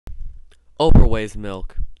Oberweis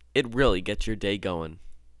milk. It really gets your day going.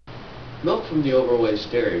 Milk from the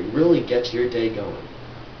Oberweis dairy really gets your day going.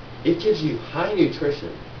 It gives you high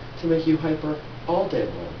nutrition to make you hyper all day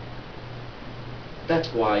long. That's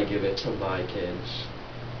why I give it to my kids.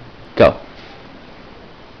 Go.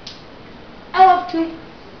 I love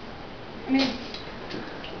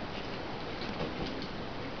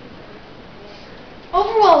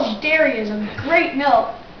Oberweis dairy is a great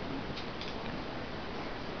milk.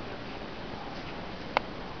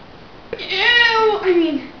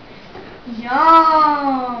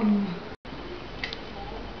 Yum.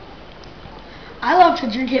 I love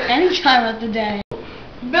to drink it any time of the day.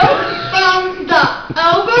 Milk from the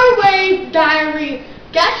Oberweis dairy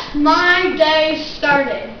gets my day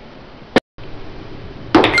started.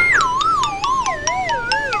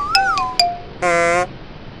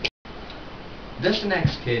 This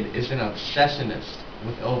next kid is an obsessionist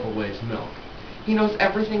with Oberweis milk. He knows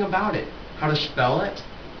everything about it, how to spell it,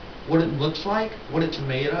 what it looks like, what it's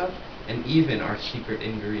made of, and even our secret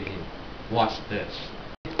ingredient. Watch this.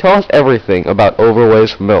 Tell us everything about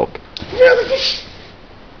Oberweis milk.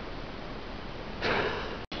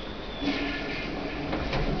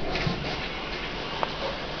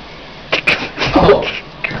 Oh,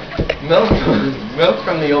 milk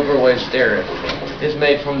from the Oberweis dairy is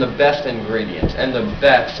made from the best ingredients and the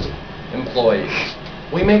best employees.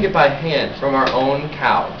 We make it by hand from our own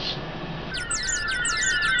cows.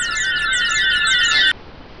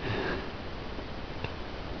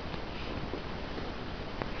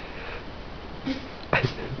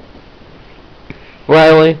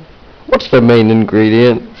 Riley, what's the main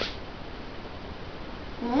ingredient?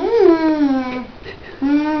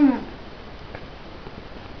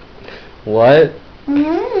 What?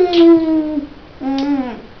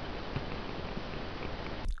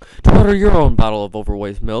 To order your own bottle of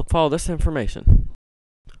Oberweis milk, follow this information.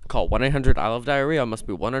 Call 1-800-I-LOVE-DIARRHEA. Must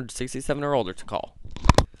be 167 or older to call.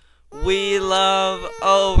 We love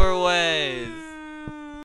Oberweis!